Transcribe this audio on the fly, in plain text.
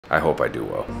I hope I do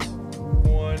well.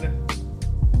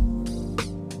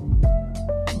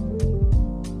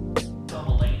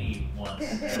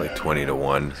 It's like 20 to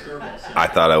 1. I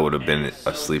thought I would have been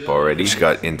asleep already. Just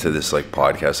got into this like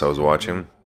podcast I was watching.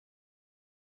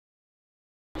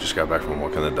 Just got back from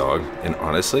walking the dog, and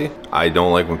honestly, I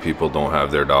don't like when people don't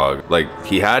have their dog. Like,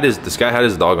 this guy had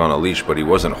his dog on a leash, but he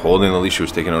wasn't holding the leash, he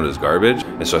was taking out his garbage.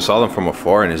 And so I saw them from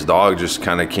afar, and his dog just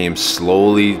kind of came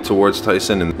slowly towards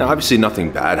Tyson. And now obviously nothing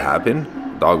bad happened.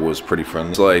 Dog was pretty friendly.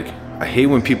 It's like, I hate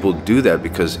when people do that,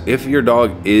 because if your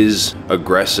dog is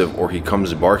aggressive or he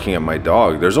comes barking at my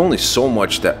dog, there's only so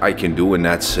much that I can do in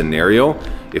that scenario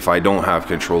if I don't have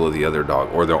control of the other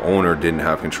dog, or the owner didn't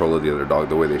have control of the other dog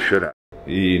the way they should have.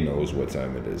 He knows what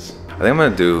time it is. I think I'm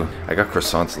gonna do, I got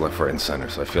croissants left, right, and center,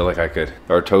 so I feel like I could,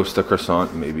 or toast a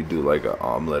croissant, maybe do like an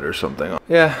omelet or something.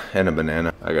 Yeah, and a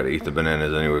banana. I gotta eat the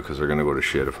bananas anyway, because they're gonna go to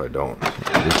shit if I don't. Like,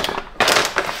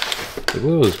 look at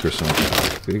those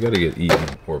croissants. They gotta get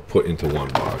eaten or put into one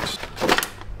box.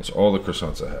 That's all the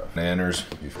croissants I have. Bananas.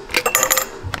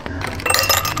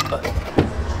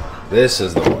 This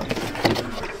is the one.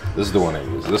 This is the one I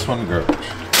use. This one, garbage.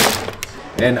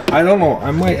 And I don't know, I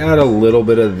might add a little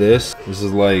bit of this. This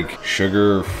is like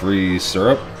sugar-free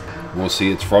syrup. We'll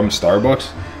see, it's from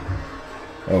Starbucks.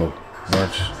 Oh,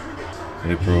 March,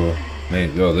 April, May.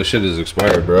 Yo, this shit is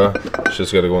expired, bro. It's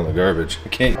just gotta go in the garbage. I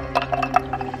can't.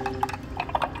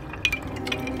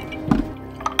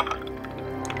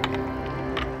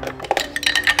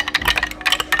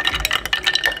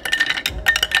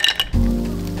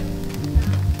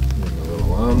 A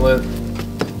little omelet.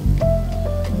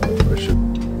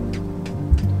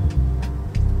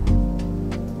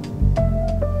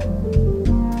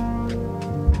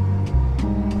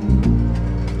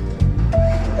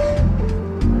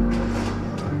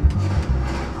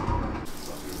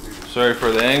 Sorry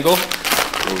for the angle.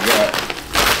 We got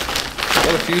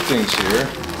a few things here.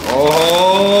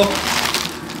 Oh,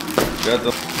 got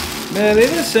the, man, they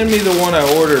didn't send me the one I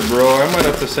ordered, bro. I might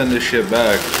have to send this shit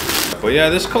back. But yeah,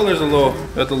 this color's a little,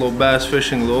 got the little bass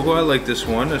fishing logo. I like this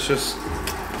one. It's just,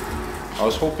 I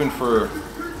was hoping for,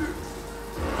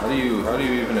 how do you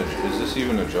even, is this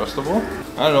even adjustable?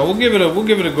 I don't know, we'll give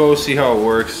it a go, see how it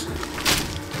works.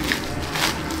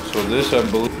 So this, I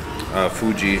believe,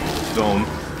 Fuji film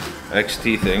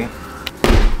XT thing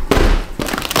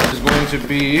is going to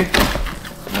be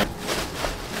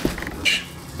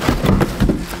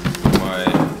my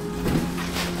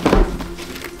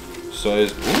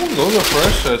size. Ooh, those are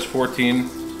fresh. That's 14.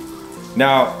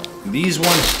 Now these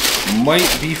ones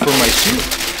might be for my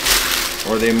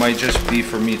suit, or they might just be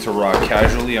for me to rock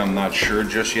casually. I'm not sure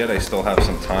just yet. I still have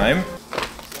some time.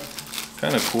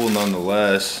 Kind of cool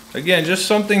nonetheless. Again, just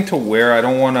something to wear. I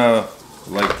don't want to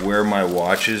like wear my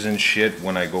watches and shit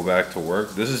when I go back to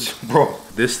work. This is, bro,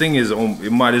 this thing is,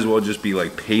 it might as well just be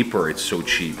like paper. It's so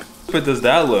cheap. But does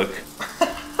that look?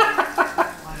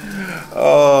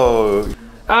 Oh,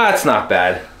 it's not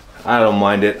bad. I don't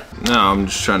mind it. Now I'm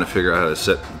just trying to figure out how to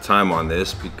set the time on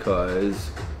this, because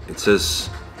it says,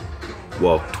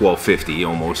 well, 12:50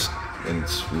 almost, and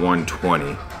it's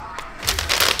 1:20.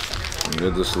 You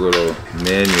got this little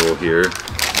manual here.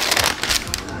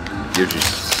 It gives you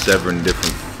 7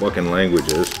 different fucking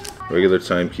languages. Regular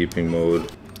timekeeping mode.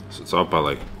 So it's off by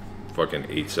like fucking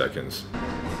 8 seconds.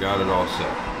 Got it all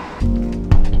set.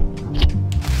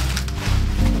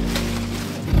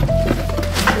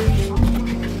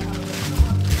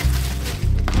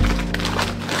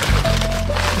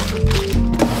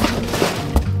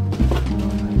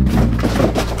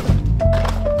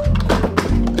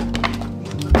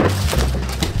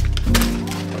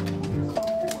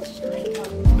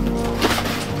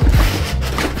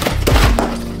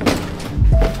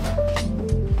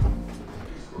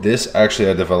 This, actually,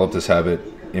 I developed this habit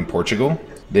in Portugal.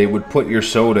 They would put your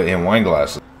soda in wine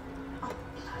glasses.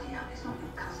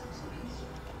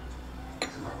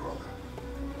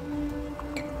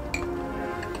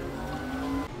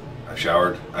 I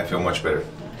showered. I feel much better.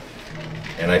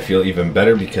 And I feel even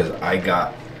better because I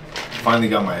finally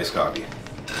got my iced coffee.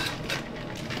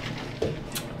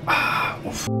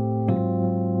 Oof.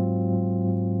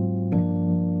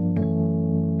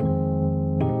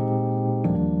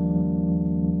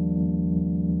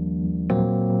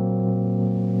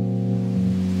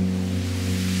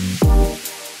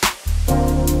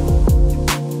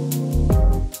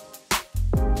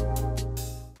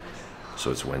 So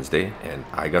it's Wednesday, and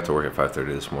I got to work at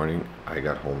 5:30 this morning. I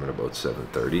got home at about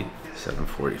 7:30,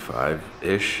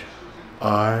 7:45-ish.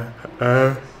 I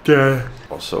am dead.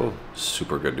 Also,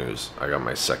 super good news. I got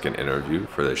my second interview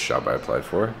for this job I applied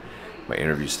for. My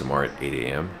interview's tomorrow at 8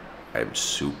 a.m. I'm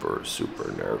super,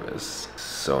 super nervous.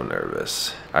 So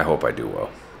nervous. I hope I do well.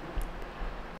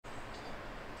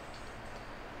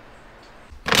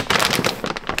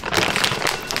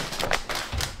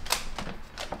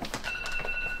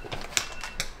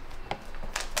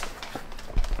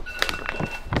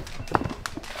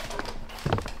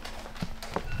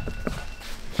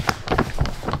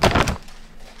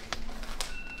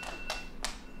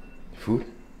 Food?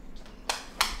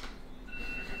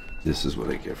 This is what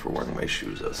I get for wearing my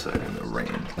shoes outside in the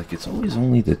rain. Like, it's always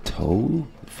only the toe,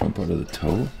 the front part of the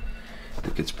toe,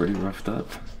 that gets pretty roughed up.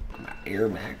 My Air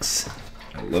Max.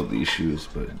 I love these shoes,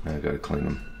 but I gotta clean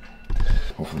them.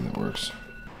 Hopefully that works.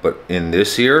 But in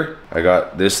this here, I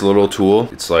got this little tool.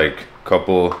 It's like a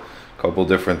couple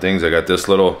different things. I got this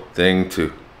little thing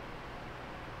to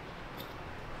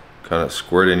kind of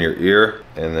squirt in your ear,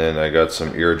 and then I got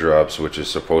some ear drops, which is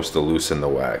supposed to loosen the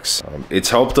wax. It's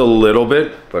helped a little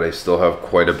bit, but I still have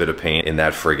quite a bit of pain in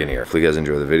that friggin' ear. Hopefully you guys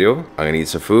enjoy the video. I'm gonna eat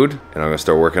some food, and I'm gonna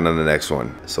start working on the next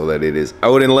one so that it is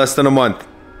out in less than a month.